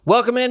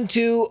Welcome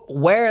into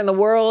Where in the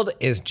World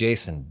is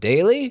Jason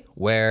Daly,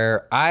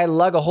 where I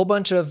lug a whole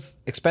bunch of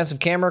expensive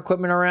camera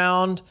equipment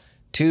around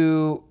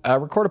to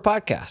record a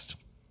podcast.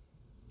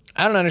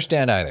 I don't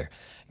understand either.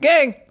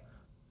 Gang,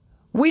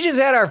 we just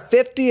had our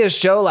 50th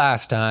show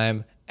last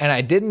time, and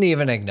I didn't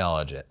even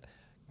acknowledge it.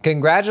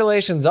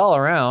 Congratulations all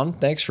around.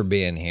 Thanks for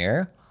being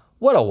here.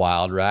 What a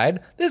wild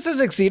ride. This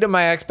has exceeded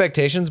my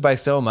expectations by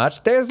so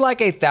much. There's like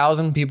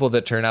 1,000 people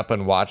that turn up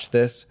and watch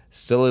this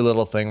silly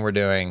little thing we're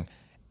doing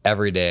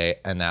every day,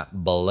 and that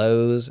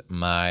blows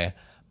my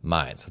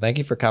mind. So thank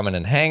you for coming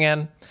and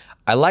hanging.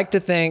 I like to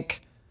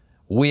think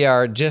we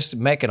are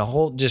just creating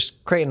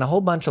a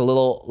whole bunch of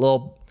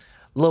little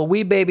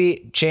wee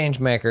baby change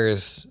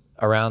makers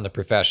around the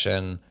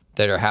profession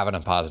that are having a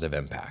positive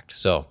impact.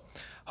 So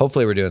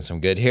hopefully we're doing some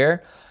good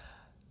here.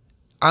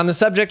 On the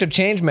subject of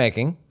change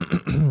making,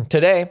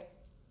 today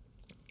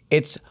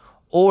it's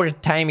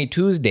Old Timey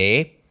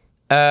Tuesday.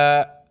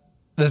 The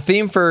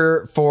theme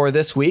for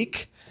this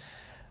week.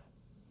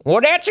 Well,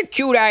 that's a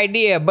cute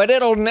idea, but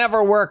it'll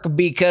never work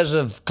because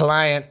of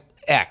client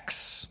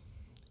X.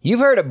 You've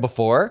heard it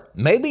before.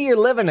 Maybe you're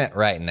living it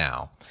right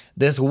now.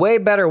 This way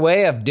better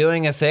way of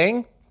doing a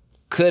thing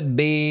could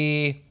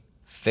be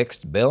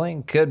fixed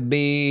billing, could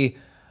be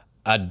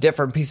a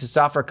different piece of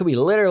software, could be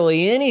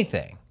literally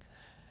anything.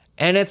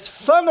 And it's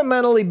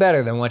fundamentally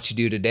better than what you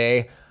do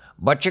today,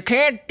 but you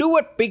can't do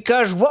it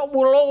because what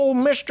will old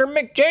Mr.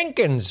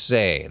 McJenkins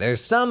say?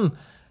 There's some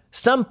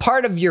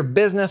part of your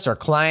business or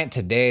client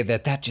today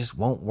that just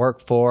won't work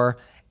for,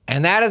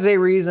 and that is a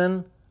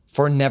reason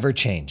for never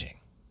changing.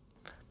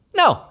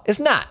 No, it's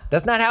not.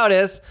 That's not how it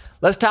is.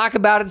 Let's talk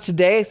about it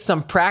today.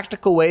 Some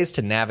practical ways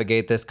to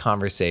navigate this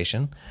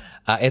conversation.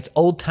 It's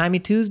Old Timey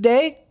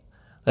Tuesday.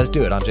 Let's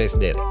do it on Jason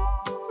Daly.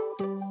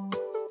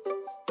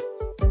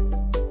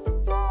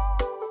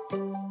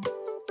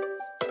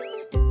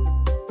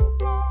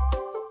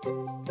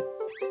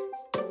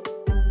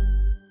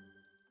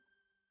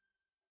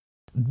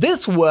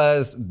 This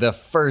was the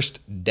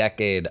first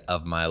decade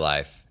of my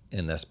life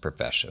in this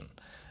profession.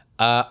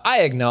 I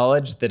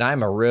acknowledge that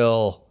I'm a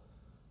real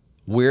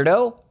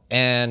weirdo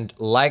and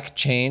like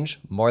change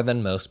more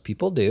than most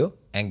people do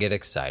and get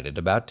excited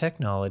about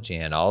technology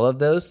and all of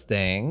those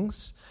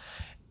things.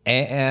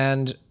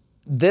 And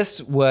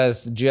this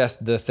was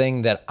just the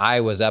thing that I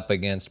was up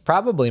against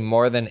probably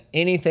more than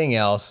anything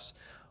else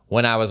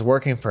when I was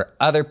working for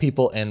other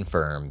people in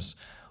firms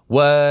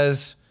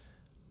was,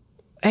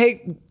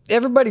 hey,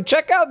 everybody,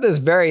 check out this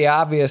very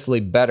obviously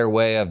better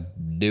way of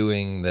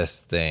doing this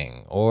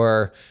thing.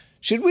 Or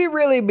should we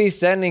really be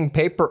sending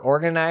paper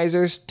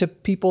organizers to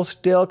people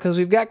still? Because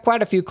we've got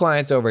quite a few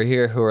clients over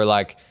here who are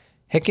like,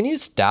 hey, can you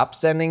stop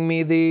sending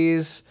me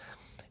these?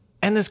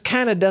 And this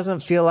kind of doesn't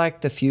feel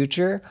like the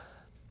future.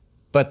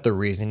 But the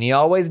reason you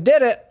always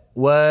did it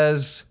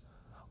was,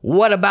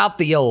 what about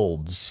the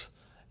olds?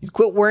 You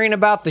quit worrying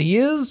about the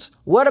youths.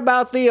 What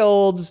about the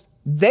olds?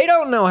 They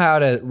don't know how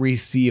to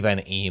receive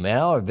an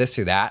email or this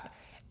or that.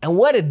 And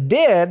what it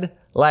did,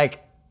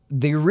 like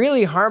the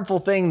really harmful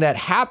thing that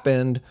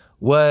happened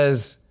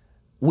was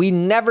we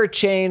never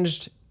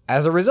changed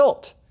as a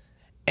result.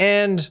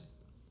 And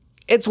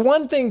it's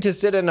one thing to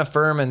sit in a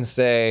firm and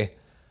say,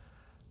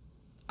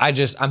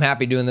 I'm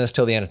happy doing this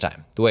till the end of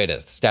time, the way it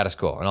is, the status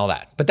quo and all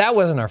that. But that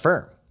wasn't our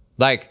firm.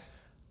 Like,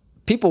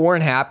 people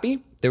weren't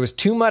happy. There was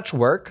too much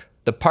work.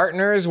 The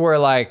partners were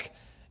like,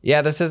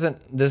 yeah, this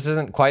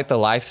isn't quite the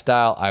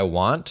lifestyle I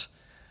want.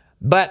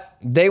 But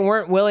they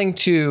weren't willing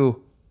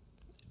to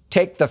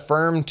take the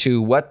firm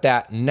to what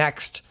that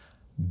next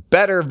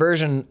better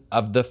version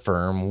of the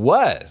firm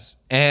was.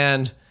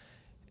 And,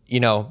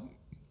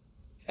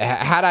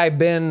 had I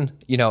been,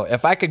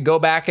 if I could go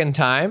back in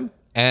time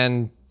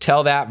and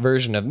tell that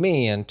version of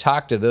me and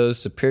talk to those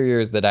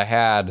superiors that I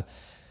had,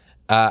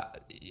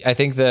 I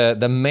think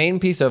the main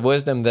piece of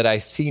wisdom that I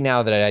see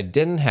now that I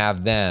didn't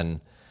have then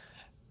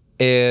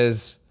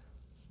is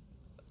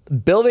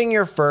building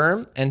your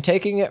firm and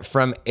taking it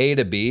from A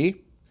to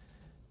B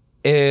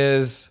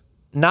is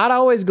not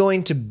always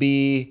going to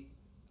be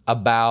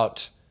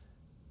about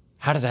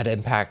how does that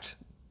impact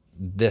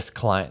this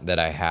client that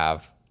I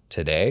have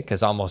today,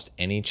 because almost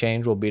any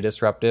change will be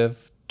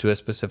disruptive to a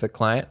specific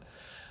client.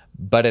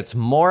 But it's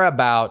more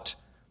about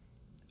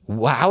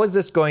how is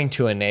this going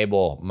to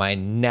enable my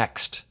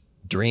next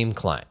dream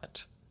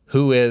client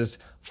who is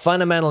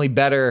fundamentally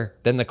better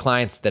than the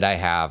clients that I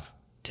have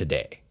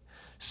today.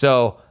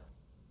 So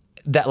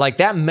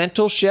that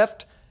mental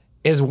shift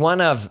is one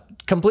of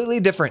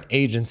completely different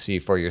agency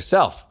for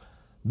yourself.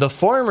 The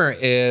former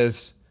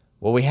is,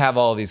 well, we have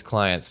all these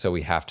clients, so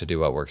we have to do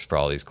what works for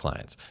all these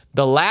clients.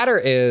 The latter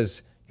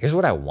is, here's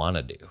what I want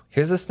to do.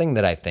 Here's this thing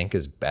that I think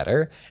is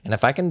better. And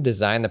if I can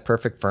design the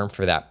perfect firm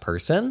for that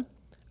person,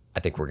 I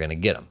think we're going to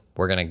get them.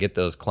 We're going to get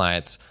those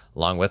clients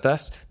along with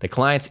us. The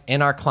clients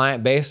in our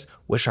client base,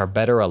 which are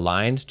better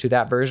aligned to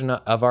that version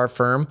of our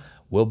firm,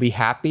 will be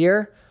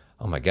happier.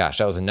 Oh my gosh,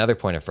 that was another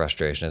point of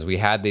frustration, is we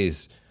had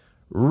these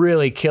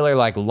really killer,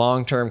 like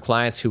long-term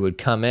clients who would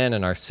come in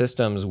and our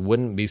systems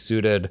wouldn't be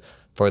suited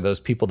for those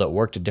people that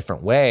worked a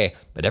different way,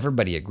 but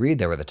everybody agreed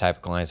they were the type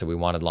of clients that we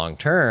wanted long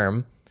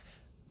term,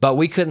 but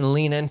we couldn't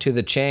lean into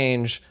the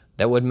change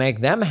that would make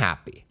them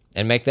happy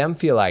and make them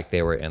feel like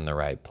they were in the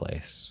right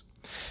place.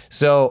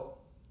 So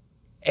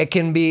it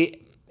can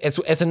be,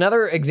 it's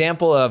another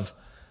example of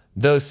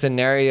those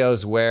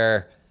scenarios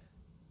where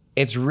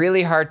it's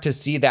really hard to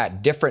see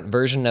that different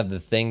version of the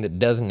thing that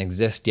doesn't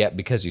exist yet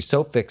because you're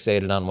so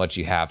fixated on what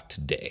you have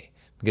today,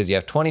 because you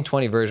have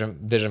 20/20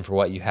 vision for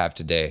what you have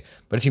today.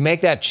 But if you make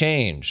that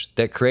change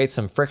that creates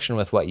some friction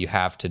with what you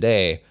have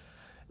today,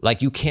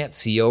 like you can't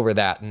see over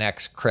that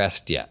next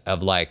crest yet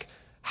of like,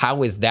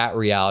 how is that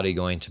reality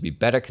going to be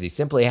better? Because you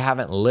simply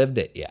haven't lived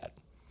it yet.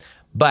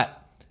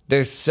 But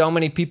there's so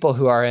many people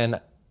who are in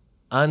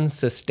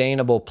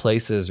unsustainable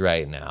places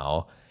right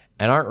now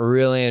and aren't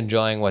really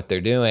enjoying what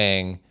they're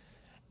doing.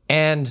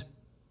 And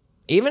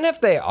even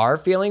if they are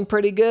feeling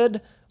pretty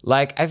good,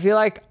 like I feel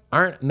like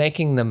aren't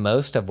making the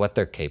most of what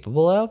they're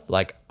capable of,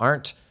 like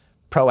aren't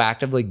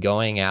proactively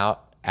going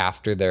out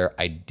after their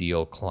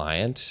ideal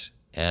client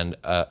and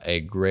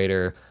a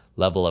greater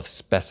level of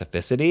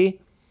specificity.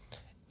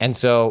 And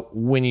so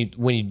when you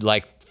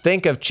like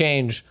think of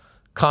change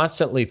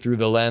constantly through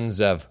the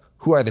lens of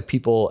who are the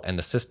people and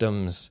the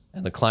systems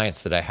and the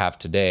clients that I have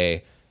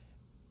today,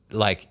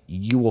 like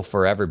you will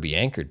forever be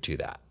anchored to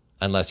that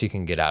unless you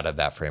can get out of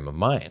that frame of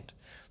mind.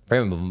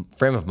 Frame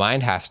of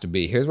mind has to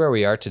be, here's where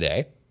we are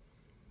today.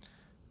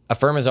 A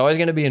firm is always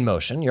going to be in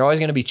motion. You're always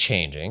going to be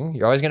changing.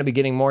 You're always going to be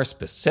getting more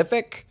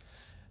specific.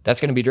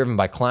 That's going to be driven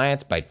by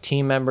clients, by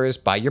team members,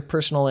 by your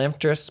personal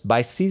interests,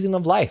 by season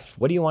of life.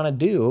 What do you want to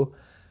do?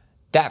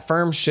 That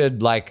firm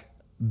should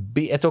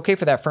it's okay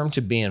for that firm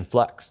to be in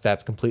flux.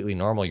 That's completely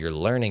normal. You're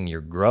learning,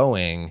 you're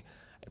growing.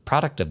 A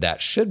product of that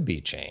should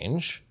be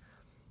change.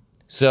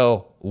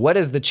 So what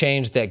is the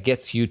change that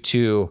gets you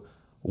to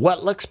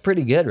what looks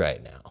pretty good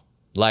right now?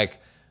 Like,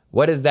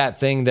 what is that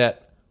thing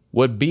that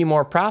would be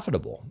more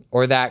profitable?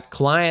 Or that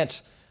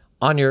client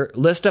on your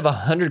list of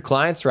 100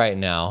 clients right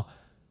now,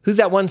 who's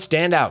that one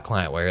standout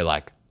client where you're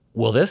like,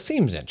 well, this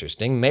seems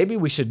interesting. Maybe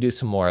we should do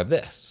some more of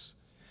this.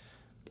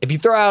 If you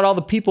throw out all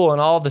the people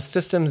and all the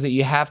systems that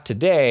you have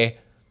today,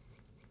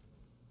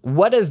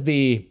 what does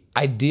the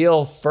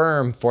ideal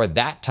firm for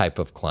that type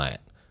of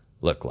client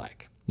look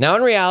like? Now,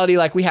 in reality,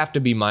 like we have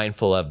to be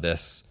mindful of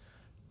this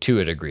to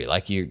a degree.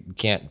 Like you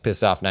can't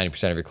piss off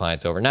 90% of your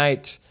clients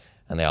overnight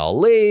and they all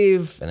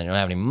leave and they don't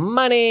have any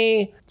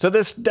money. So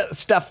this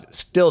stuff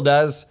still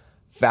does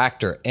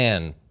factor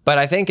in. But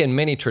I think in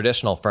many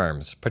traditional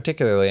firms,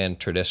 particularly in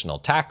traditional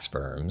tax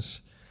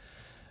firms,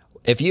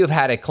 if you've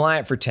had a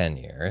client for 10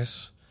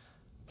 years,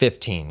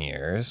 15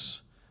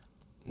 years,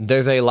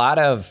 there's a lot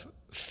of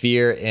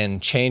fear in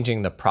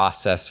changing the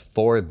process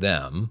for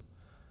them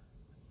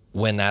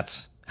when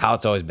that's how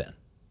it's always been.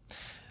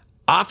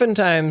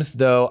 Oftentimes,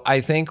 though,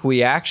 I think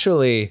we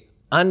actually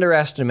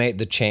underestimate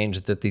the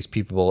change that these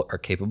people are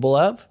capable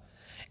of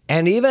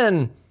and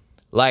even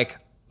like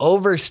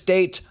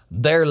overstate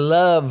their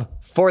love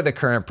for the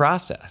current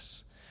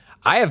process.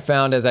 I have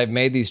found as I've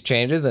made these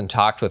changes and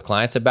talked with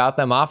clients about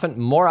them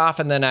more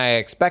often than I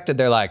expected,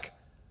 they're like,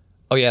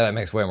 oh yeah, that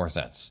makes way more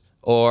sense.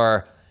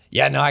 Or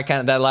yeah, no,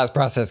 that last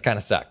process kind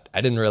of sucked.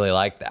 I didn't really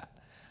like that.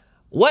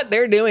 What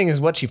they're doing is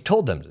what you've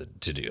told them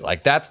to do.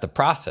 Like that's the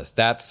process.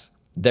 That's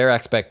their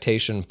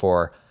expectation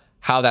for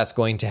how that's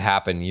going to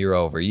happen year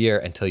over year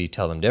until you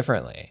tell them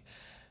differently.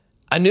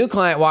 A new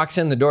client walks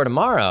in the door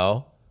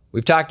tomorrow.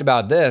 We've talked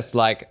about this,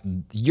 like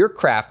you're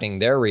crafting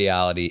their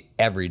reality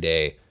every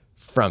day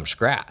from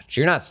scratch.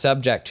 You're not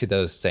subject to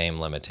those same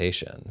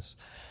limitations.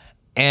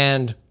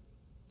 And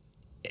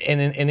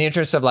in the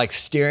interest of like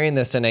steering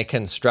this in a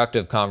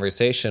constructive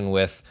conversation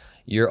with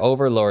your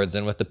overlords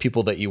and with the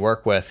people that you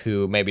work with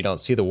who maybe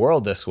don't see the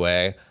world this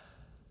way,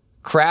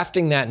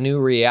 crafting that new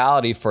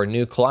reality for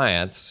new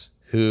clients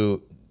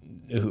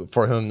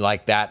for whom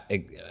like that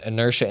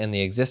inertia in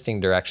the existing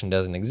direction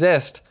doesn't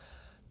exist,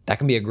 that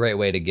can be a great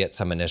way to get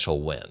some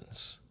initial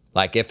wins.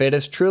 Like if it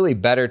is truly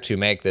better to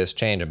make this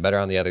change and better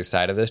on the other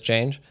side of this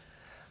change,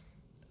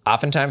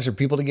 oftentimes for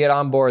people to get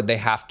on board, they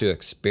have to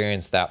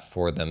experience that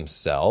for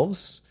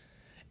themselves.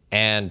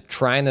 And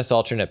trying this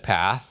alternate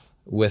path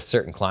with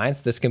certain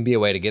clients, this can be a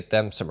way to get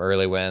them some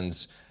early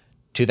wins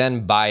to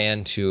then buy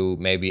into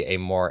maybe a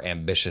more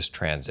ambitious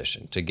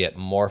transition to get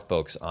more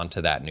folks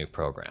onto that new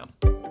program.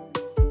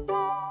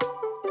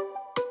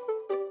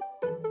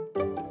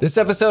 This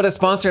episode is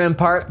sponsored in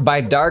part by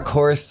Dark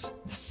Horse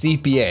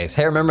CPAs.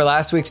 Hey, remember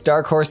last week's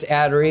Dark Horse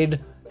ad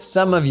read?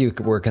 Some of you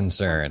were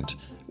concerned,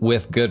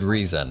 with good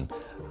reason.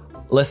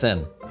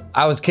 Listen,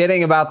 I was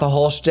kidding about the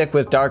whole shtick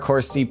with Dark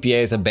Horse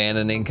CPAs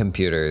abandoning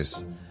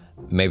computers.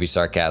 Maybe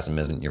sarcasm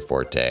isn't your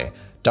forte.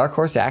 Dark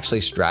Horse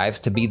actually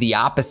strives to be the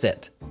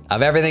opposite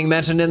of everything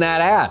mentioned in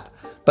that ad.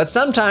 But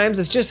sometimes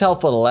it's just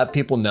helpful to let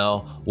people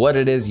know what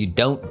it is you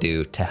don't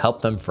do to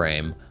help them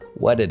frame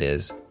what it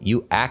is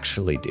you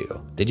actually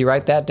do. Did you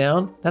write that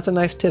down? That's a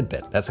nice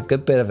tidbit. That's a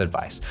good bit of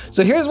advice.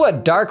 So here's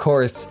what Dark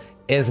Horse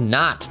is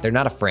not. They're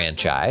not a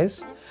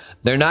franchise.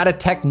 They're not a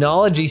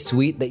technology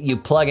suite that you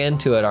plug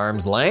into at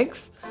arm's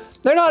length.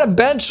 They're not a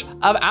bench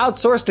of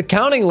outsourced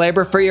accounting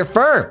labor for your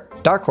firm.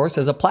 Dark Horse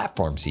is a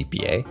platform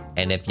CPA,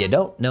 and if you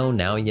don't know,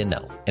 now you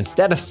know.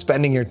 Instead of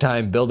spending your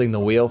time building the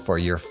wheel for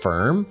your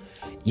firm,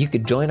 you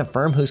could join a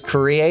firm who's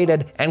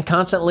created and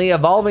constantly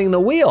evolving the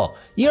wheel.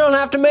 You don't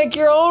have to make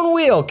your own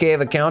wheel, Cave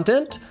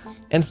Accountant.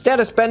 Instead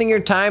of spending your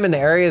time in the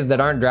areas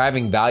that aren't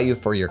driving value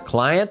for your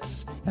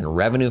clients and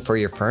revenue for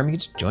your firm, you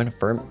just join a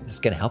firm that's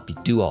gonna help you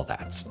do all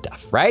that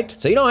stuff, right?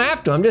 So you don't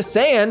have to, I'm just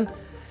saying,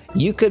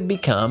 you could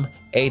become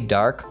a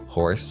Dark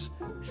Horse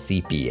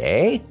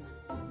CPA.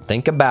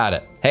 Think about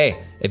it.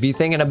 Hey, if you're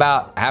thinking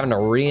about having to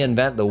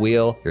reinvent the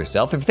wheel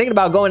yourself, if you're thinking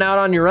about going out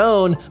on your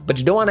own, but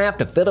you don't want to have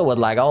to fiddle with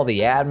like all the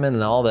admin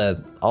and all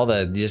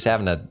the just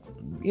having to,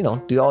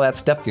 do all that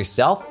stuff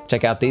yourself,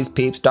 check out these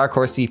peeps, Dark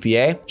Horse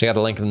CPA. Check out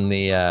the link in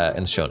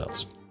the show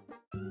notes.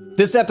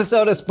 This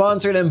episode is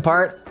sponsored in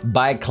part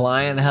by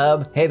Client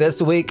Hub. Hey, this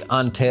week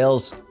on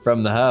Tales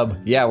from the Hub,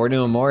 yeah, we're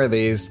doing more of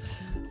these.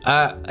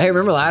 Hey,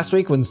 remember last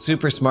week when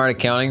Super Smart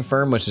Accounting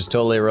Firm, which is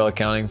totally a real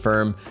accounting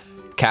firm,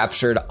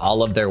 captured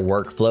all of their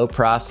workflow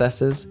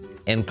processes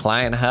in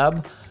Client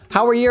Hub?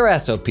 How are your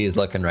SOPs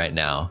looking right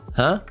now?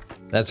 Huh?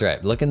 That's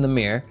right, look in the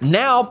mirror.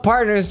 Now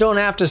partners don't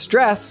have to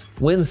stress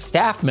when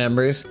staff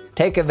members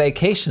take a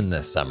vacation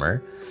this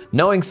summer,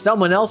 knowing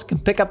someone else can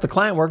pick up the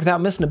client work without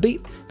missing a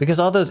beat,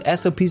 because all those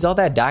SOPs, all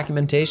that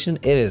documentation,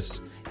 it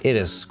is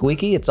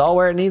squeaky. It's all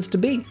where it needs to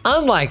be.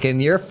 Unlike in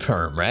your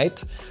firm,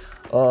 right?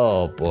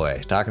 Oh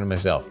boy, talking to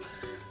myself.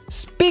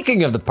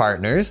 Speaking of the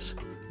partners,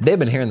 they've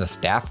been hearing the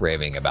staff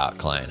raving about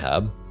Client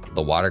Hub,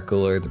 the water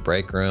cooler, the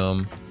break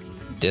room,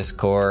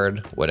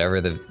 Discord, whatever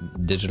the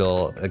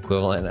digital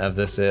equivalent of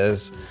this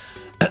is.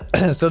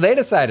 So they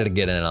decided to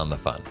get in on the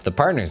fun. The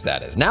partners,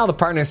 that is. Now the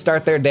partners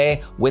start their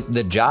day with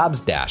the jobs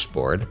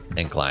dashboard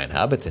in Client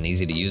Hub. It's an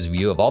easy to use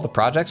view of all the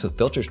projects with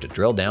filters to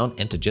drill down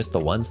into just the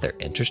ones they're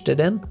interested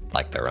in,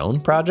 like their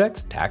own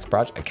projects, tax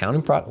projects,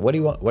 accounting projects,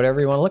 whatever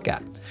you want to look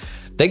at.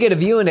 They get a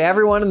view into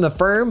everyone in the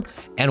firm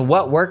and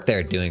what work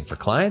they're doing for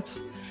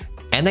clients.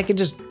 And they can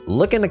just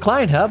look in the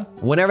Client Hub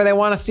whenever they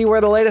want to see where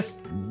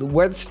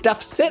the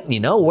stuff's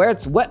sitting,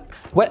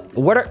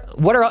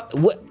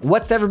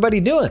 what's everybody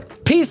doing?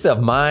 Peace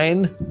of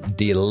mind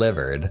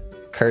delivered,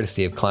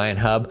 courtesy of Client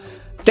Hub.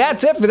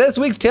 That's it for this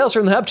week's Tales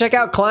from the Hub. Check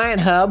out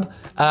Client Hub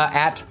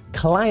at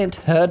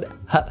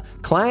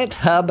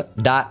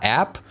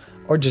clienthub.app,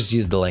 or just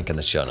use the link in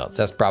the show notes.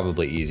 That's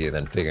probably easier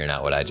than figuring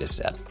out what I just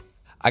said.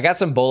 I got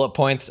some bullet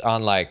points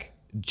on like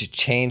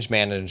change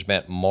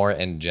management more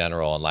in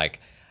general, and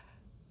like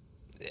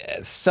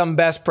some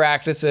best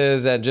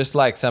practices and just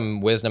like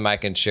some wisdom I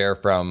can share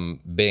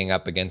from being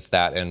up against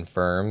that in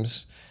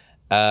firms.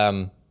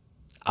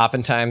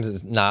 Oftentimes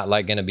it's not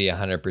like going to be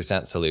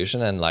 100%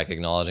 solution, and like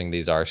acknowledging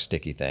these are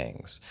sticky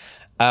things.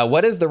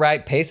 What is the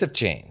right pace of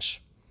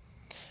change?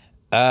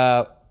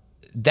 That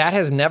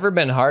has never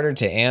been harder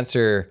to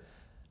answer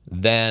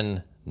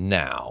than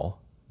now,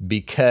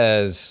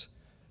 because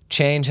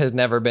change has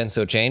never been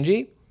so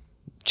changey.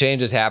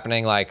 Change is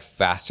happening like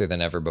faster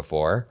than ever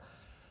before.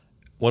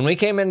 When we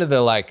came into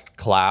the like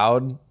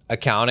cloud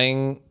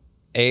accounting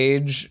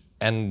age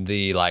and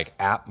the like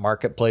app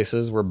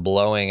marketplaces were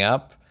blowing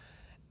up,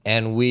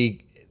 and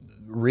we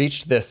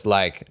reached this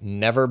like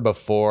never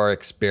before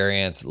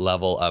experienced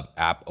level of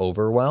app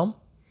overwhelm,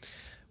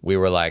 we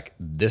were like,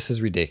 this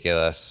is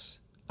ridiculous.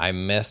 I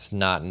miss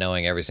not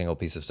knowing every single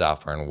piece of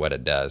software and what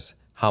it does.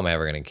 How am I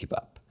ever going to keep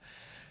up?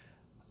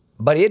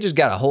 But it just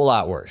got a whole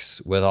lot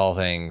worse with all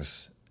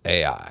things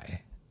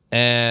AI.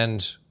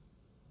 And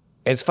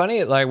it's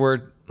funny, like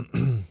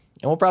and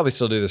we'll probably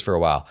still do this for a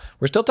while.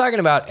 We're still talking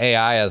about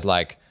AI as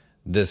like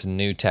this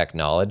new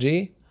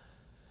technology,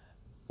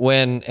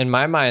 when in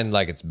my mind,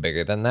 like it's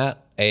bigger than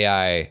that.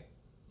 AI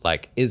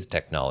like is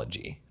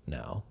technology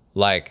now.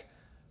 Like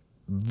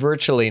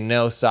virtually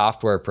no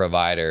software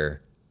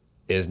provider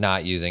is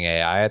not using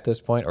AI at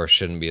this point, or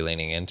shouldn't be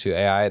leaning into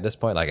AI at this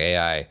point. Like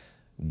AI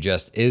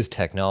just is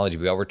technology,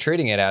 but we're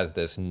treating it as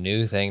this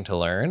new thing to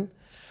learn.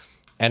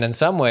 And in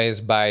some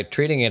ways, by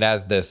treating it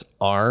as this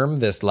arm,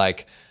 this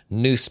like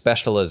new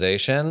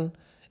specialization,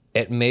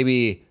 it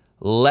maybe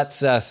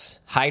lets us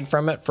hide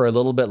from it for a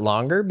little bit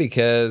longer,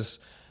 because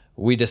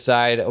we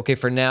decide, okay,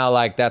 for now,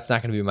 like that's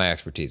not going to be my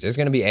expertise. There's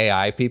going to be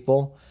AI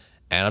people,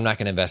 and I'm not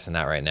going to invest in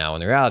that right now.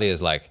 And the reality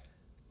is like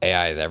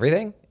AI is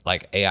everything.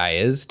 Like AI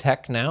is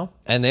tech now.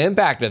 And the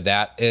impact of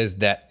that is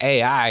that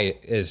AI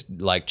is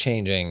like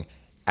changing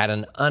at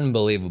an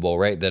unbelievable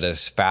rate that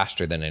is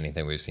faster than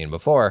anything we've seen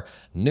before.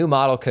 New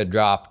model could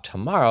drop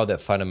tomorrow that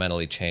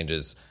fundamentally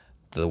changes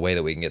the way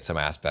that we can get some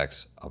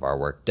aspects of our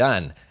work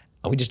done.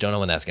 And we just don't know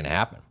when that's going to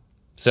happen.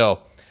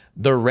 So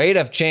the rate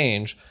of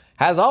change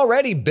has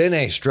already been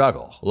a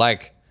struggle.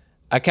 Like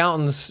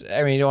accountants,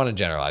 I mean, you don't want to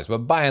generalize, but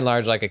by and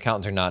large, like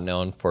accountants are not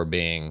known for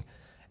being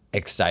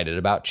excited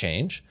about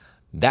change.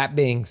 That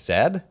being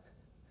said,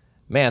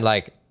 man,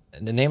 like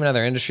name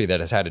another industry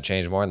that has had to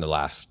change more in the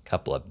last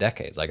couple of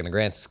decades. Like in the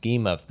grand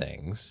scheme of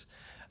things,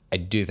 I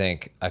do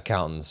think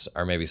accountants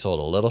are maybe sold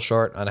a little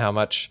short on how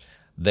much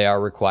they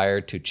are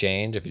required to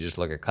change. If you just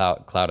look at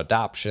cloud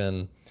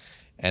adoption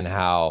and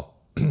how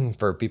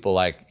for people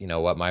like,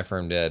 what my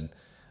firm did,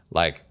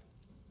 like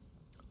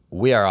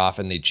we are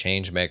often the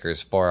change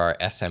makers for our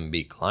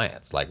SMB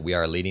clients. Like we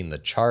are leading the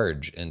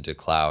charge into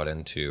cloud,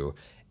 into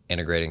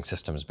integrating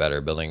systems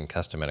better, building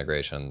custom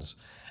integrations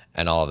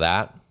and all of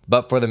that.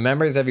 But for the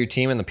members of your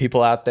team and the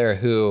people out there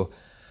who,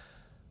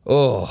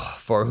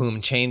 for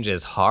whom change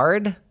is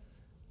hard,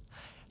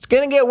 it's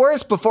going to get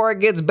worse before it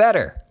gets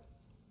better.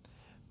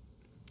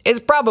 It's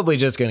probably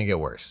just going to get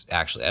worse,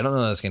 actually. I don't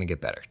know that it's going to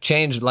get better.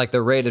 Change, like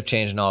the rate of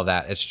change and all of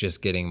that, it's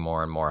just getting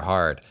more and more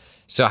hard.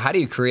 So how do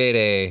you create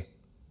a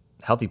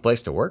healthy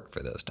place to work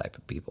for those type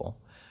of people?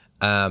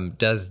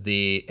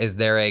 Is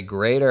there a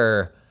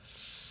greater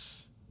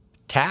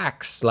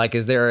tax? Like,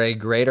 is there a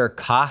greater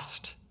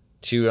cost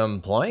to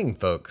employing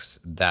folks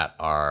that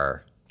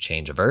are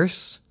change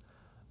averse?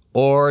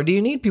 Or do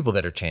you need people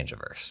that are change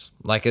averse?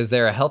 Like, is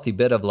there a healthy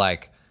bit of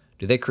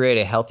do they create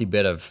a healthy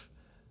bit of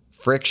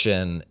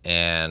friction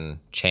and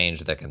change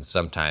that can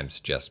sometimes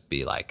just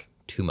be like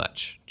too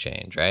much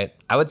change, right?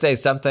 I would say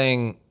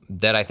something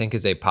that I think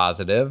is a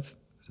positive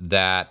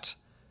that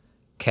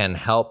can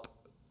help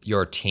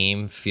your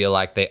team feel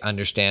like they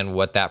understand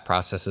what that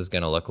process is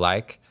going to look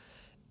like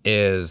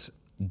is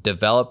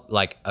develop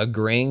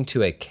agreeing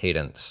to a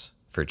cadence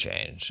for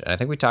change. And I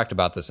think we talked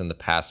about this in the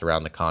past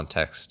around the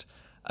context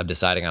of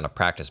deciding on a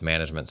practice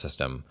management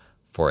system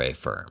for a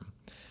firm.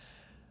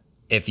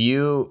 If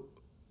you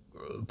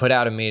put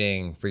out a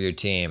meeting for your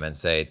team and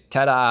say,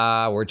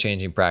 ta-da, we're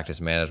changing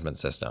practice management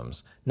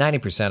systems,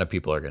 90% of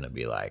people are going to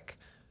be like,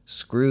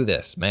 screw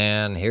this,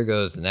 man. Here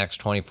goes the next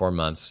 24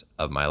 months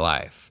of my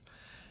life.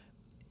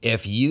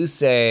 If you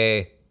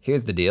say,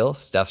 here's the deal,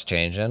 stuff's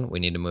changing, we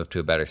need to move to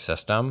a better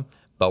system,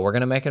 but we're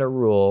going to make it a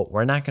rule.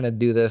 We're not going to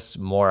do this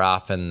more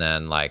often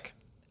than like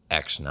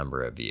X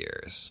number of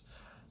years.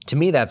 To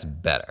me, that's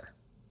better.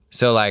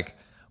 So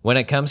when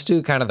it comes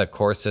to kind of the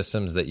core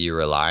systems that you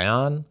rely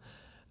on,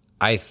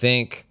 I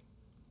think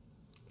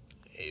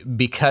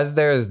because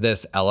there's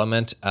this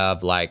element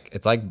of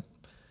it's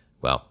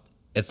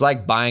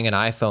like buying an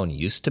iPhone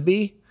used to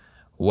be,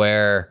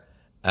 where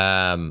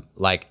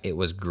it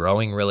was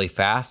growing really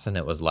fast and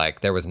it was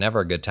there was never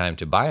a good time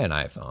to buy an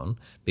iPhone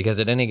because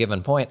at any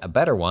given point, a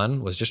better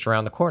one was just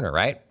around the corner,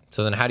 right?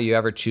 So then how do you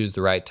ever choose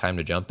the right time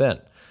to jump in?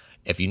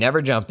 If you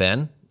never jump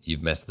in,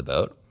 you've missed the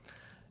boat.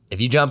 If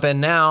you jump in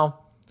now,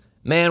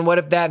 man, what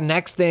if that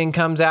next thing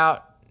comes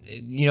out,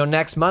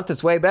 next month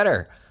it's way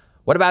better?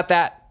 What about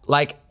that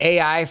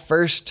AI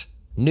first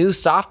new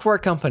software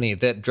company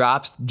that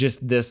drops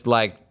just this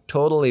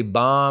totally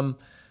bomb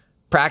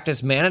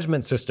practice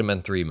management system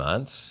in 3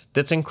 months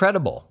that's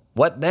incredible?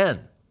 What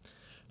then?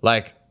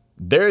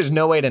 There's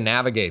no way to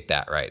navigate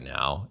that right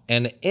now,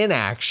 and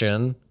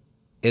inaction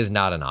is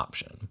not an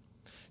option.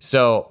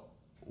 So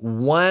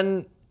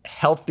one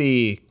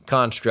healthy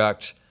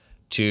construct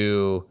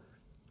to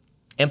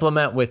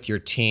implement with your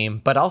team,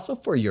 but also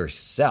for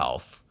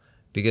yourself,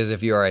 because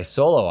if you are a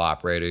solo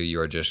operator, you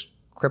are just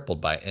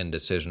crippled by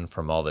indecision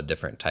from all the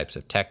different types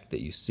of tech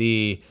that you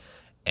see,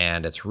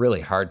 and it's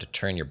really hard to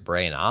turn your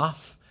brain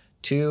off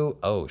to,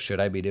 should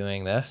I be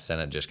doing this?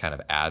 And it just kind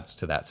of adds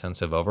to that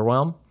sense of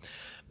overwhelm.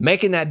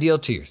 Making that deal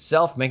to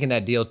yourself, making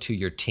that deal to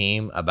your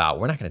team about,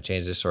 we're not going to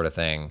change this sort of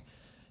thing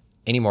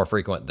any more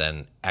frequent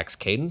than X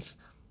cadence,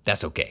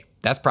 that's okay.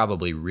 That's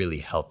probably really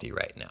healthy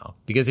right now.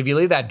 Because if you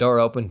leave that door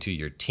open to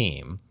your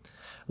team,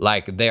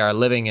 they are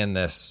living in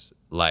this,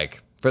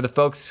 for the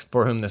folks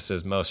for whom this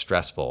is most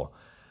stressful,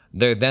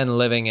 they're then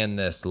living in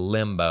this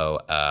limbo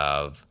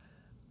of,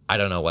 I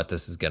don't know what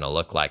this is going to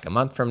look like a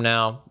month from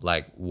now.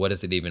 What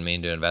does it even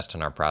mean to invest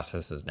in our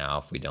processes now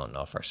if we don't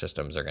know if our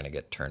systems are going to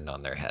get turned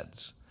on their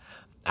heads?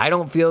 I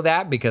don't feel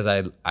that because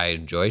I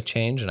enjoy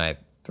change and I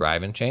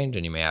thrive in change,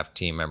 and you may have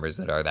team members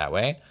that are that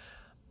way,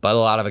 but a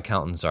lot of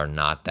accountants are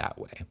not that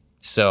way.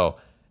 So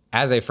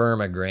as a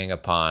firm agreeing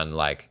upon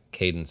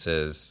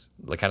cadences,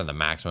 kind of the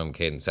maximum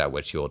cadence at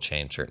which you will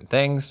change certain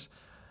things,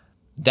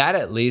 that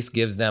at least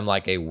gives them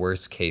a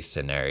worst case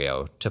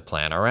scenario to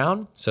plan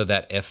around, so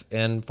that if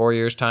in 4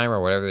 years time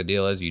or whatever the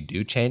deal is, you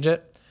do change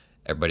it,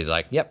 everybody's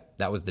like, yep,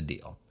 that was the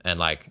deal.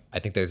 And I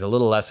think there's a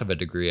little less of a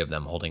degree of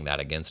them holding that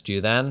against you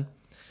then,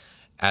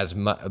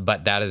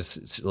 but that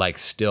is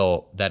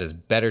still, that is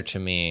better to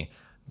me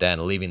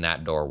than leaving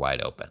that door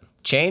wide open.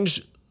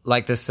 Change,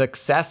 the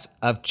success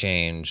of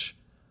change,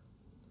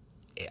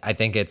 I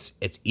think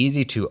it's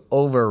easy to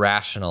over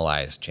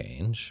rationalize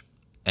change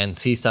and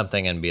see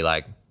something and be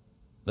like,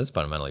 this is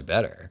fundamentally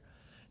better,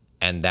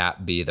 and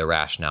that be the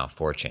rationale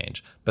for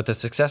change. But the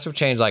success of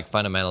change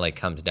fundamentally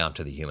comes down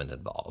to the humans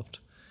involved.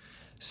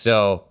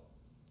 So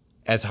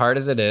as hard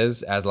as it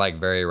is, as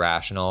very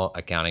rational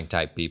accounting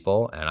type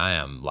people, and I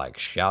am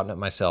shouting at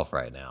myself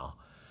right now,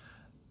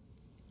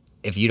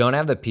 if you don't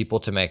have the people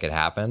to make it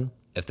happen,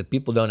 if the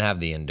people don't have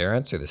the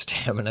endurance or the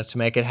stamina to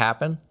make it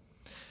happen,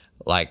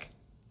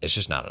 it's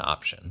just not an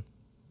option.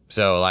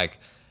 So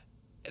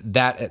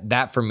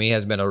that for me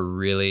has been a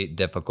really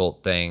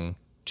difficult thing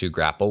to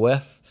grapple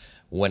with,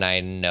 when I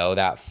know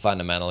that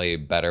fundamentally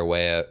better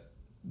way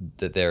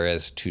that there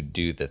is to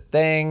do the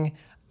thing.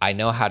 I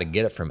know how to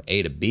get it from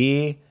A to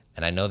B,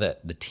 and I know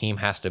that the team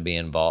has to be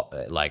involved,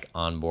 like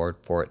on board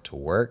for it to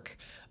work.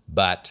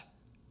 But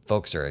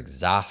folks are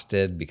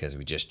exhausted because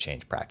we just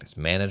changed practice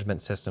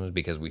management systems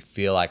because we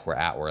feel like we're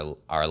at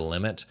our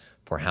limit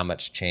for how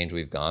much change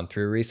we've gone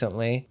through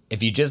recently.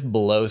 If you just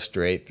blow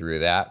straight through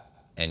that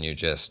and you're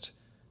just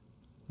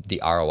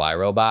the ROI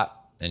robot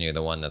and you're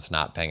the one that's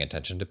not paying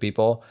attention to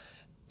people,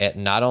 it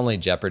not only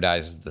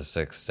jeopardizes the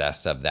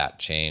success of that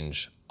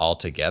change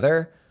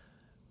altogether,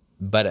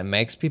 but it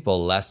makes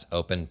people less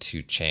open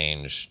to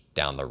change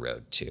down the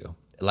road too.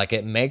 Like,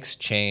 it makes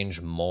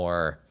change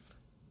more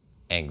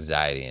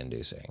anxiety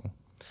inducing.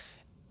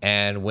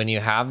 And when you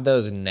have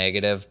those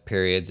negative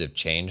periods of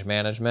change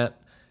management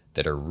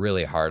that are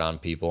really hard on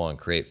people and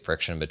create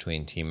friction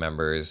between team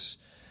members,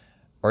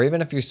 or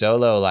even if you're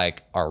solo,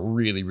 like, are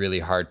really, really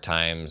hard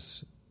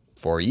times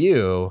for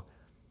you,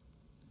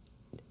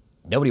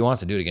 nobody wants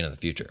to do it again in the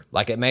future.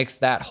 Like, it makes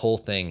that whole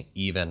thing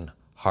even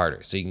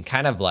harder. So you can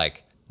kind of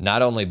like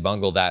not only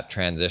bungle that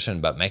transition,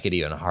 but make it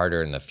even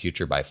harder in the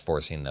future by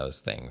forcing those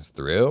things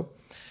through.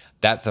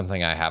 That's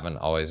something I haven't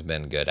always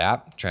been good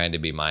at, trying to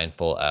be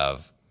mindful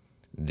of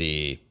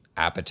the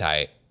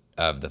appetite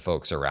of the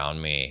folks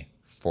around me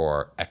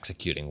for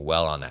executing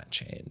well on that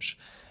change.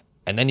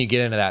 And then you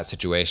get into that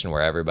situation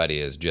where everybody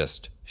is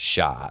just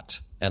shot.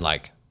 And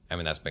like, I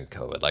mean, that's been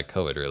COVID. Like,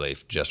 COVID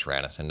relief just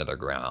ran us into the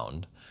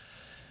ground.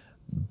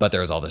 But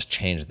there was all this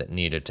change that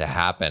needed to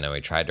happen, and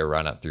we tried to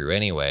run it through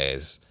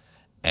anyways.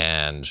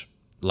 And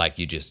like,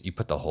 you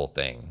put the whole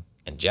thing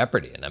in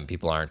jeopardy, and then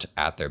people aren't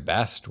at their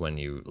best when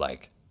you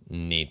like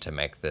need to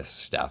make this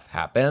stuff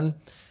happen.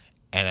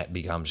 And it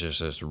becomes just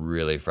this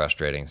really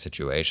frustrating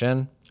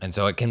situation. And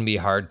so it can be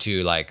hard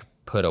to like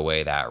put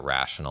away that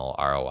rational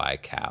ROI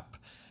cap.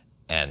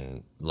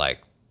 And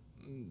like,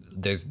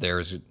 there's,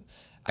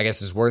 I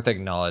guess it's worth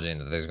acknowledging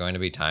that there's going to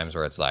be times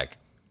where it's like,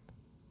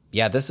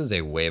 yeah, this is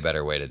a way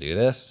better way to do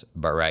this,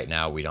 but right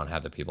now we don't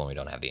have the people and we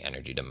don't have the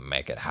energy to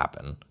make it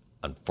happen,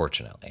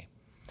 unfortunately.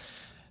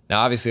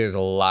 Now, obviously, there's a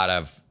lot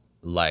of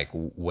like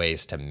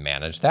ways to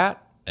manage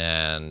that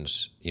and,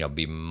 you know,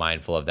 be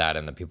mindful of that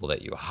in the people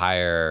that you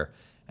hire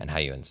and how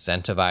you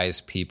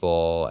incentivize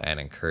people and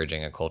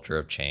encouraging a culture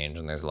of change.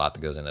 And there's a lot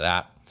that goes into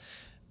that.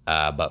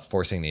 But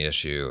forcing the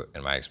issue,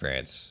 in my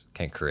experience,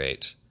 can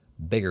create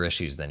bigger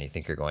issues than you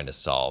think you're going to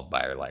solve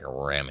by like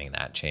ramming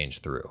that change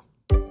through.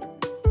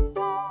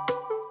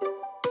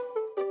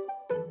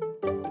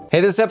 Hey,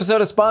 this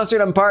episode is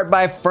sponsored in part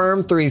by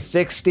Firm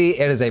 360.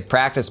 It is a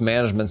practice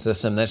management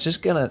system that's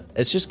just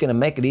gonna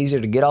make it easier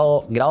to get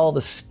all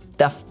the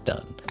stuff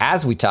done.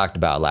 As we talked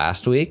about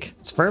last week,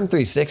 it's Firm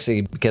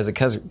 360 because it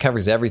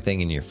covers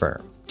everything in your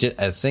firm. Just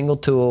a single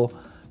tool,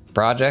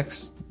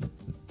 projects,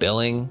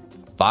 billing,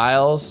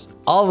 files,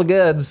 all the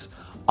goods,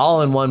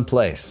 all in one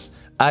place.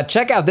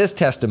 Check out this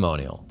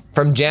testimonial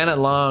from Janet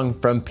Long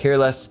from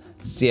Peerless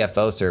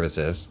CFO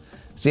Services.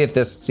 See if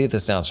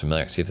this sounds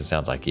familiar. See if this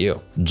sounds like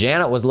you.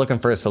 Janet was looking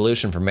for a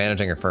solution for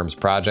managing her firm's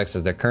projects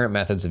as their current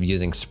methods of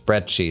using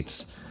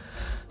spreadsheets,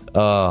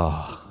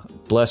 oh,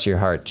 bless your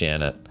heart,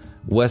 Janet,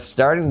 was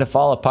starting to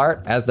fall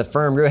apart as the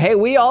firm grew. Hey,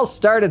 we all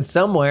started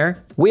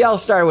somewhere. We all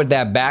started with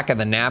that back of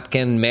the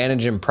napkin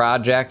managing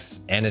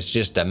projects, and it's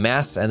just a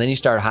mess. And then you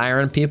start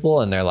hiring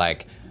people, and they're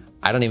like,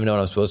 I don't even know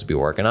what I'm supposed to be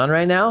working on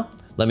right now.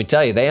 Let me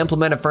tell you, they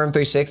implemented Firm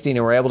 360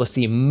 and were able to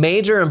see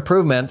major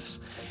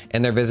improvements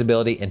and their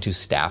visibility into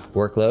staff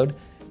workload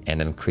and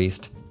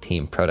increased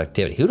team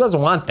productivity. Who doesn't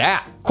want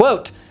that?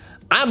 Quote,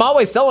 I'm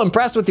always so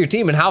impressed with your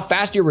team and how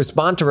fast you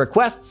respond to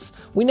requests.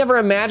 We never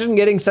imagined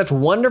getting such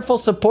wonderful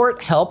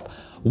support help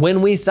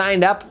when we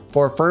signed up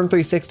for Firm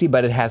 360,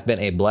 but it has been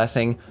a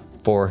blessing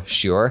for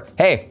sure.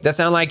 Hey, that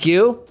sound like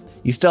you?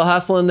 You still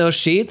hustling those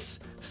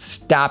sheets?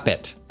 Stop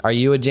it. Are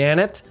you a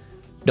Janet?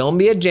 Don't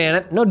be a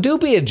Janet. No, do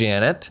be a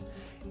Janet.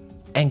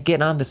 And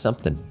get on to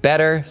something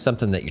better,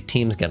 something that your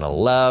team's gonna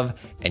love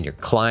and your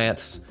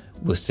clients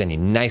will send you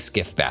nice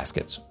gift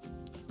baskets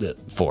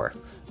for.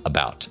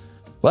 About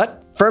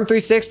what? Firm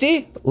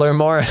 360? Learn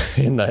more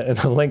in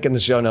the link in the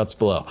show notes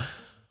below.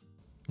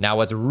 Now,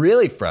 what's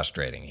really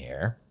frustrating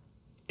here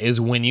is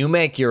when you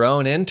make your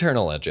own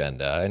internal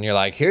agenda and you're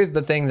like, here's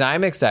the things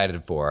I'm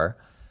excited for,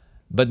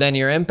 but then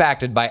you're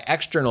impacted by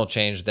external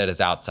change that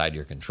is outside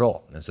your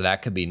control. And so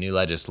that could be new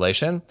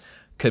legislation,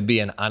 could be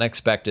an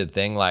unexpected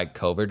thing like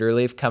COVID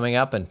relief coming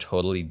up and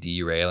totally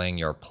derailing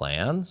your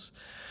plans.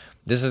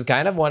 This is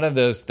kind of one of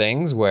those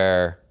things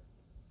where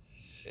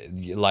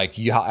like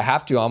you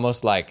have to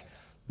almost like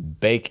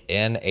bake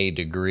in a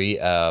degree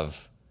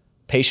of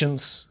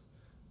patience,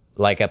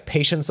 like a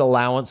patience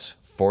allowance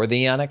for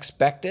the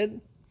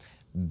unexpected,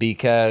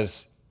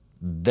 because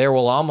there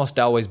will almost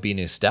always be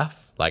new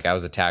stuff. Like I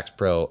was a tax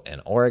pro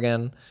in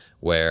Oregon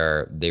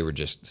where they were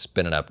just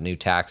spinning up new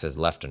taxes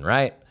left and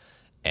right.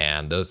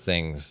 And those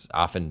things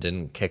often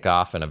didn't kick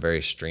off in a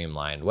very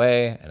streamlined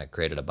way. And it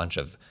created a bunch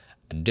of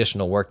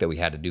additional work that we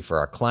had to do for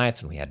our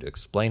clients. And we had to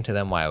explain to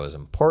them why it was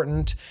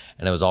important.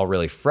 And it was all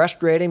really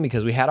frustrating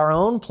because we had our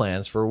own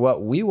plans for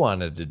what we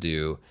wanted to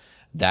do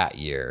that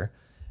year.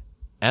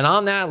 And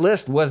on that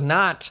list was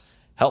not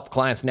help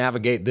clients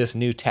navigate this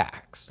new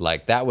tax.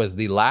 Like that was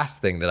the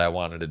last thing that I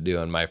wanted to do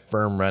in my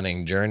firm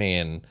running journey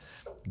and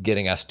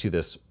getting us to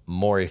this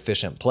more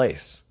efficient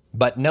place.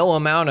 But no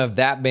amount of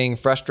that being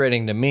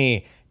frustrating to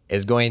me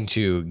is going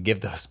to give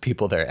those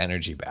people their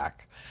energy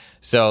back.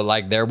 So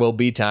like there will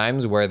be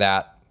times where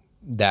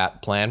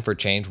that plan for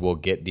change will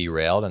get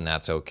derailed, and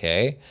that's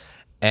okay.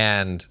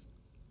 And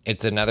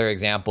it's another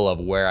example of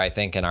where I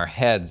think in our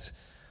heads,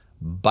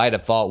 by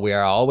default, we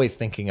are always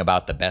thinking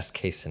about the best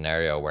case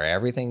scenario where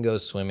everything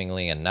goes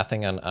swimmingly and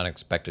nothing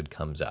unexpected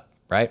comes up,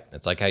 right?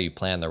 It's like how you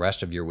plan the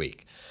rest of your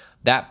week.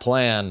 That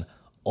plan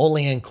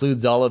only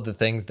includes all of the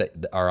things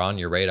that are on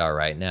your radar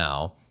right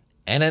now.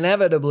 And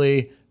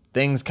inevitably,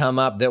 things come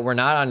up that were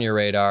not on your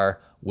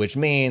radar, which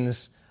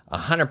means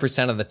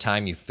 100% of the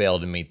time you fail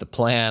to meet the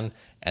plan.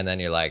 And then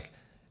you're like,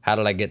 how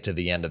did I get to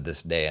the end of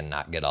this day and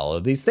not get all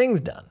of these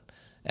things done?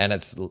 And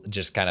it's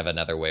just kind of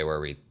another way where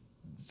we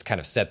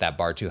kind of set that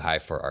bar too high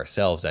for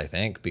ourselves, I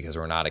think, because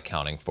we're not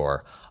accounting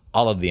for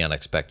all of the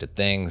unexpected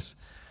things.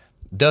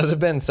 Those have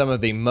been some of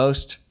the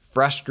most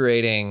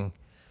frustrating,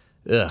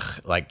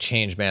 like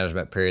change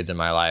management periods in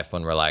my life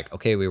when we're like,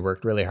 okay, we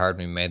worked really hard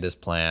and we made this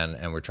plan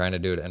and we're trying to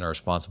do it in a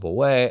responsible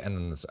way. And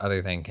then this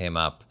other thing came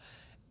up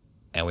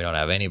and we don't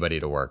have anybody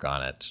to work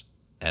on it.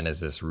 And is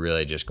this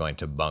really just going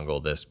to bungle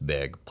this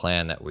big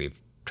plan that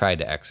we've tried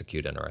to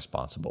execute in a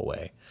responsible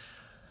way?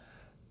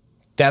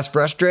 That's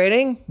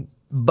frustrating.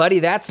 Buddy,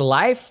 that's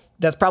life.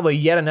 That's probably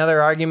yet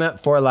another argument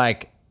for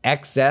like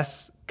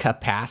excess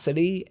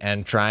capacity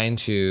and trying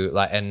to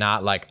like, and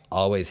not like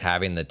always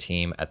having the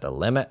team at the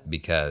limit,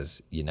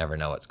 because you never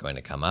know what's going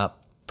to come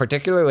up,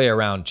 particularly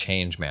around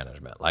change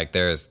management. Like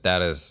there's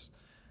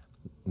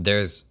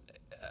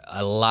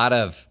a lot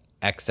of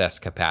excess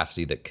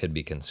capacity that could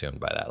be consumed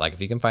by that. Like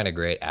if you can find a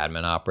great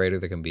admin operator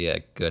that can be a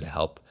good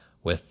help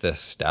with this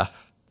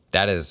stuff,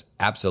 that is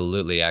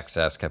absolutely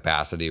excess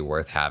capacity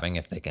worth having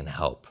if they can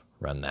help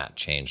run that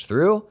change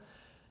through.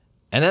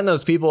 And then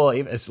those people,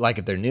 it's like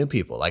if they're new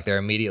people, like they're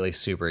immediately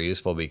super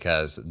useful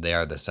because they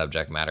are the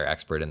subject matter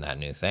expert in that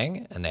new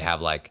thing. And they have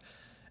like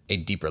a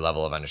deeper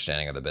level of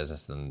understanding of the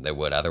business than they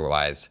would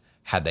otherwise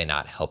had they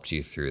not helped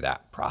you through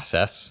that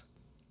process.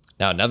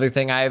 Now, another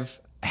thing I've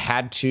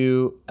had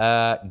to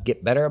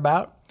get better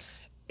about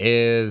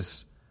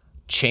is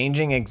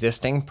changing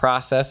existing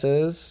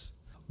processes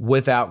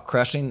without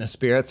crushing the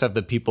spirits of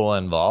the people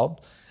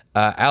involved.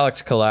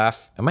 Alex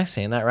Khalaf, am I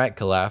saying that right?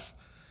 Khalaf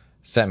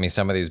sent me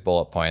some of these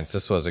bullet points.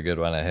 This was a good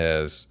one of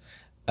his.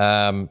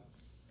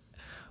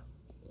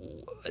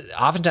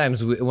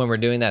 Oftentimes when we're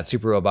doing that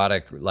super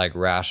robotic, like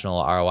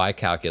rational ROI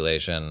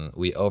calculation,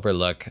 we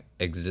overlook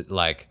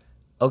like,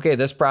 okay,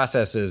 this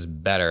process is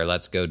better.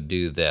 Let's go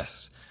do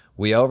this.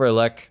 We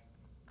overlook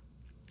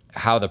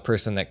how the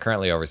person that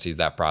currently oversees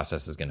that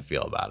process is going to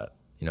feel about it.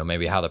 You know,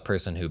 maybe how the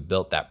person who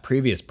built that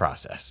previous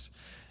process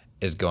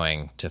is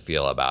going to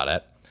feel about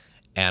it.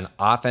 And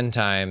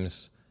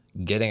oftentimes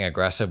getting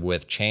aggressive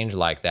with change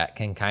like that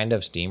can kind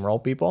of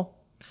steamroll people.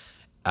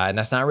 And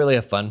that's not really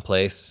a fun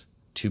place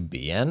to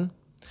be in.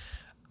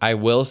 I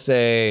will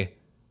say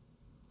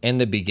in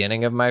the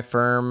beginning of my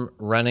firm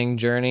running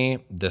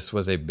journey, this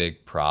was a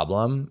big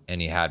problem. And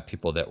you had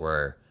people that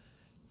were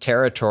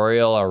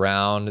territorial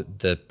around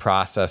the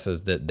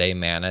processes that they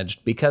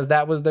managed because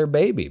that was their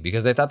baby,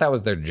 because they thought that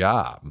was their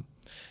job.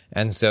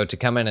 And so to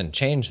come in and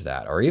change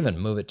that or even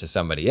move it to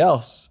somebody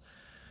else,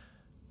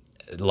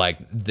 like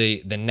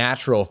the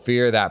natural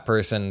fear that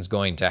person's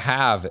going to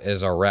have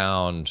is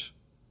around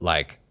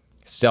like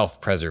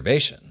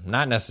self-preservation,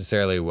 not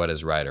necessarily what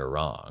is right or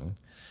wrong.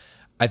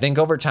 I think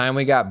over time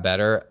we got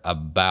better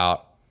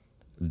about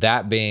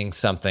that being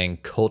something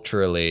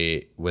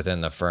culturally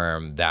within the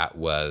firm that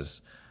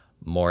was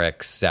more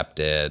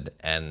accepted,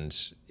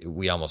 and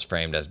we almost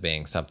framed as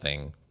being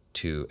something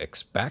to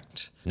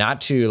expect,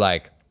 not to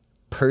like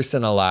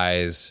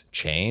personalize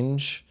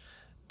change,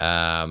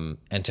 and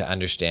to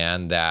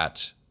understand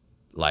that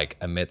like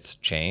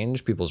amidst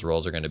change, people's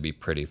roles are going to be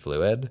pretty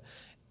fluid,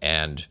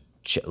 and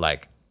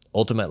like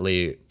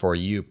ultimately for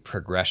you,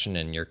 progression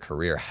in your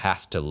career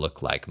has to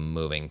look like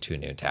moving to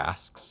new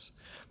tasks.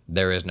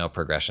 There is no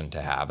progression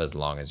to have as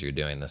long as you're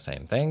doing the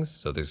same things.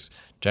 So there's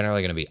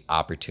generally going to be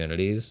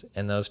opportunities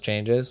in those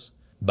changes.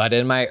 But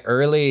in my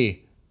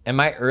early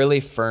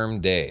firm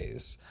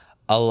days,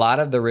 a lot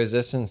of the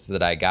resistance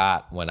that I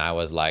got when I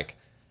was like,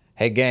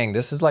 hey gang,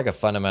 this is like a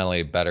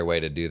fundamentally better way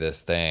to do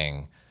this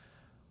thing,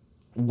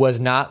 was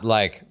not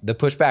like, the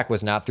pushback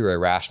was not through a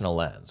rational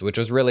lens, which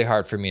was really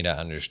hard for me to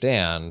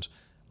understand.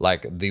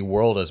 Like the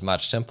world is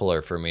much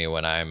simpler for me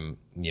when I'm,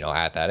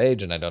 at that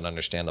age and I don't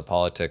understand the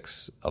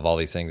politics of all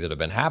these things that have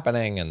been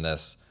happening. And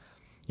this,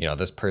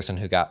 this person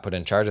who got put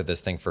in charge of this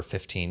thing for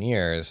 15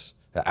 years,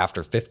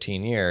 after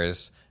 15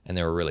 years, and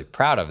they were really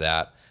proud of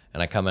that.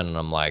 And I come in and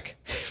I'm like,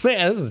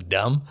 man, this is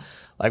dumb.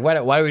 Like, why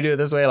do we do it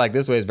this way? Like,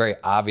 this way is very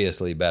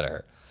obviously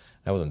better.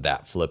 I wasn't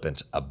that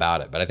flippant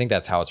about it, but I think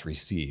that's how it's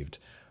received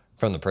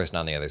from the person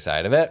on the other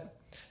side of it.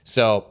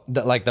 So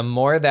the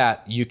more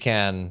that you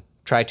can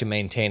try to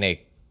maintain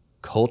a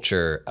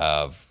culture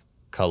of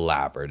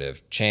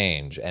collaborative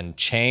change, and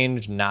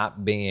change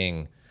not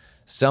being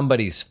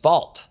somebody's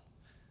fault.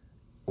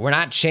 We're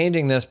not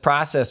changing this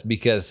process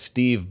because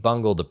Steve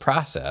bungled the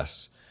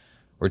process.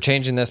 We're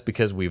changing this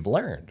because we've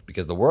learned,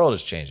 because the world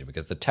is changing,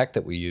 because the tech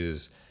that we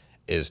use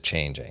is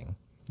changing.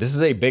 This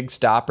is a big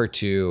stopper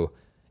to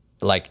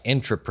like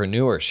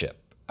entrepreneurship,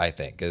 I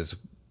think, is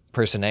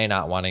person A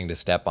not wanting to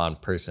step on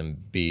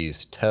person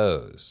B's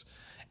toes.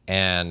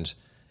 And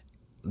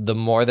the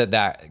more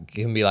that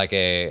can be like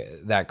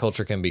that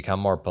culture can become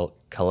more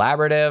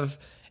collaborative,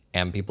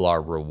 and people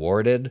are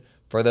rewarded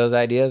for those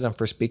ideas and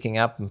for speaking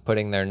up and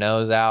putting their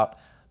nose out,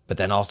 but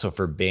then also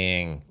for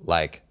being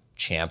like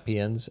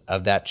champions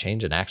of that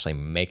change and actually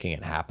making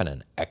it happen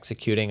and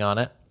executing on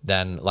it,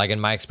 then like in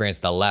my experience,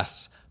 the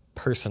less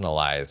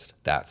personalized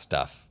that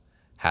stuff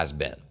has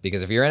been.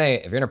 Because if you're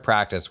in a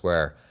practice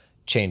where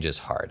change is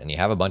hard and you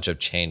have a bunch of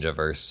change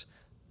averse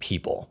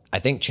people, I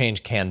think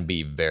change can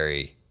be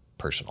very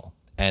personal.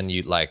 And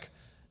you like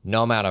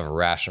no amount of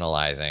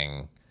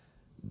rationalizing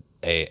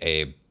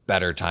a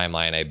better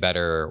timeline, a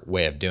better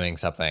way of doing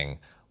something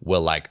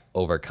will like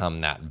overcome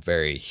that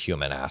very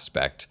human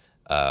aspect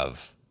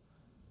of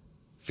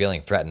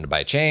feeling threatened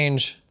by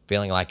change,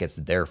 feeling like it's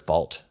their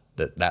fault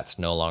that that's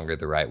no longer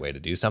the right way to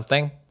do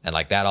something. And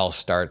like that all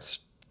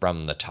starts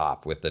from the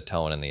top with the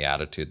tone and the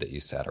attitude that you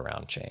set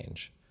around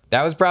change.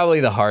 That was probably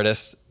the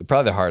hardest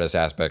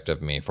aspect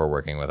of me for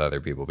working with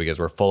other people, because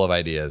we're full of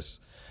ideas.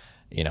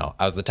 You know,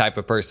 I was the type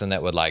of person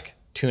that would like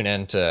tune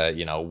into,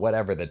 you know,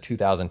 whatever the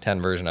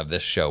 2010 version of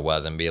this show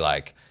was and be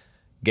like,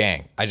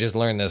 gang, I just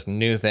learned this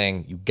new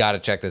thing. You got to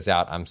check this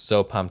out. I'm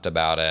so pumped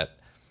about it.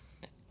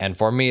 And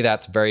for me,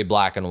 that's very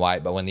black and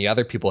white. But when the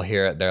other people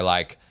hear it, they're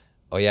like,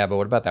 oh yeah, but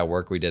what about that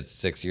work we did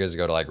 6 years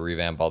ago to like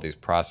revamp all these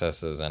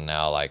processes? And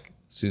now like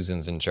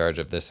Susan's in charge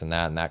of this and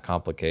that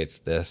complicates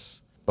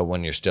this. But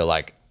when you're still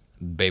like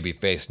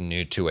babyface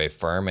new to a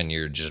firm and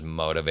you're just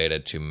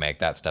motivated to make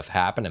that stuff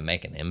happen and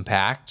make an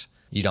impact,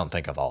 you don't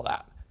think of all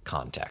that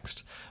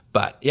context.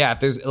 But yeah, if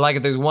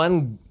there's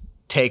one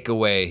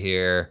takeaway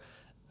here,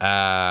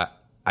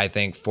 I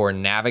think for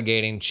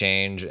navigating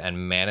change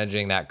and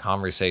managing that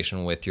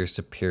conversation with your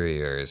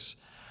superiors,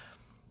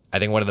 I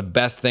think one of the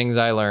best things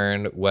I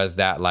learned was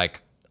that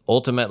like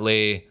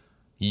ultimately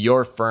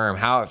your firm,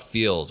 how it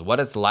feels, what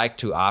it's like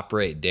to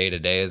operate day to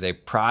day is a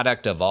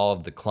product of all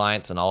of the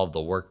clients and all of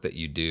the work that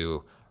you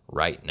do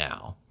right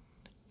now.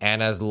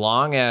 And as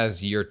long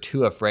as you're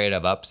too afraid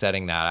of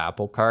upsetting that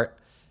apple cart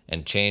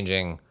and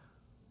changing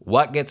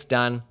what gets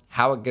done,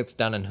 how it gets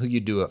done, and who you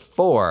do it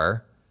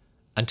for,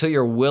 until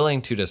you're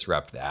willing to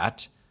disrupt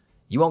that,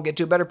 you won't get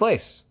to a better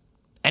place.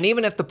 And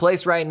even if the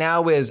place right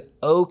now is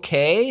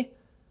okay,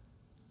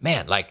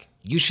 man, like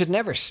you should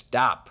never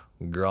stop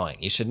growing.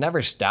 You should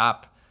never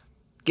stop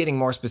getting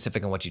more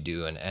specific in what you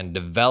do and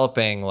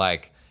developing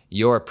like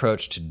your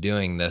approach to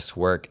doing this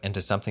work into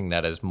something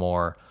that is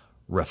more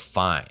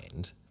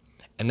refined.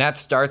 And that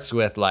starts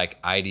with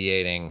like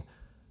ideating,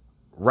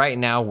 right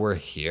now we're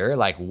here,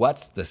 like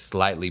what's the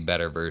slightly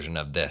better version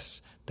of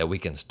this that we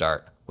can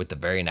start with the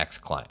very next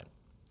client?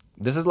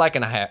 This is like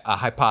a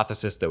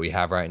hypothesis that we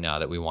have right now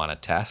that we want to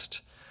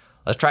test.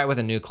 Let's try it with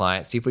a new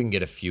client, see if we can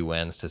get a few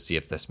wins to see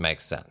if this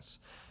makes sense.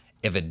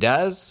 If it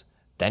does,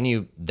 then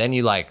you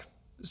like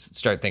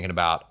start thinking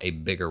about a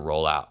bigger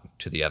rollout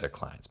to the other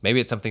clients. Maybe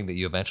it's something that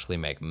you eventually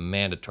make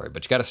mandatory,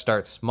 but you got to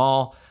start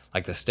small.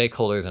 Like the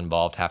stakeholders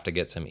involved have to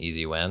get some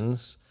easy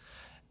wins.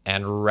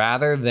 And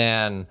rather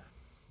than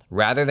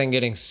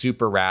getting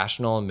super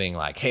rational and being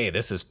like, hey,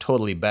 this is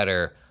totally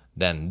better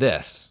than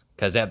this,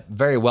 because that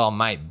very well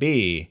might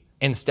be,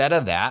 instead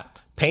of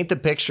that, paint the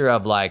picture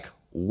of like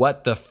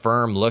what the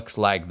firm looks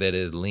like that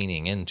is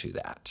leaning into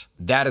that.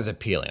 That is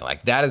appealing.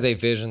 Like that is a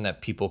vision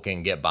that people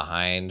can get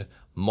behind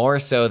more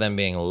so than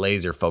being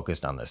laser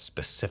focused on the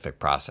specific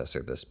process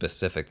or the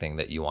specific thing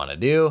that you want to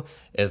do.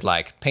 Is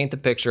like paint the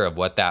picture of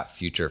what that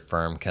future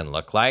firm can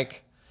look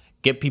like,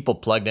 get people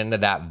plugged into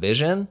that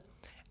vision,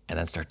 and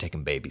then start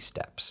taking baby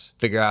steps.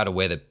 Figure out a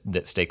way that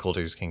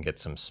stakeholders can get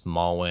some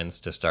small wins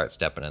to start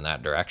stepping in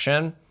that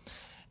direction.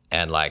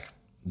 And like,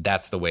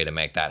 that's the way to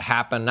make that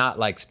happen. Not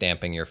like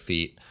stamping your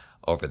feet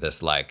over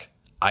this like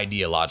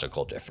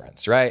ideological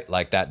difference, right?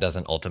 Like that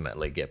doesn't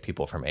ultimately get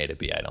people from A to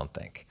B, I don't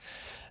think.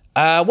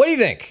 What do you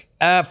think?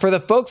 For the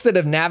folks that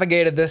have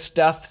navigated this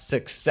stuff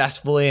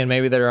successfully and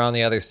maybe that are on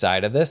the other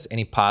side of this,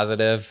 any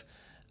positive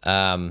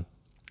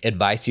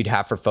advice you'd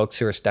have for folks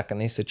who are stuck in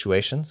these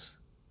situations,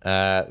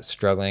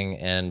 struggling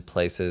in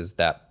places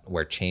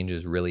where change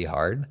is really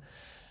hard?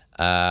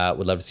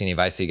 Would love to see any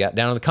advice you got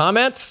down in the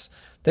comments.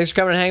 Thanks for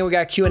coming and hanging. We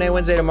got Q&A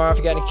Wednesday tomorrow. If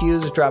you got any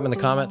Q's, just drop them in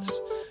the comments.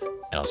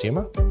 And I'll see you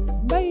tomorrow.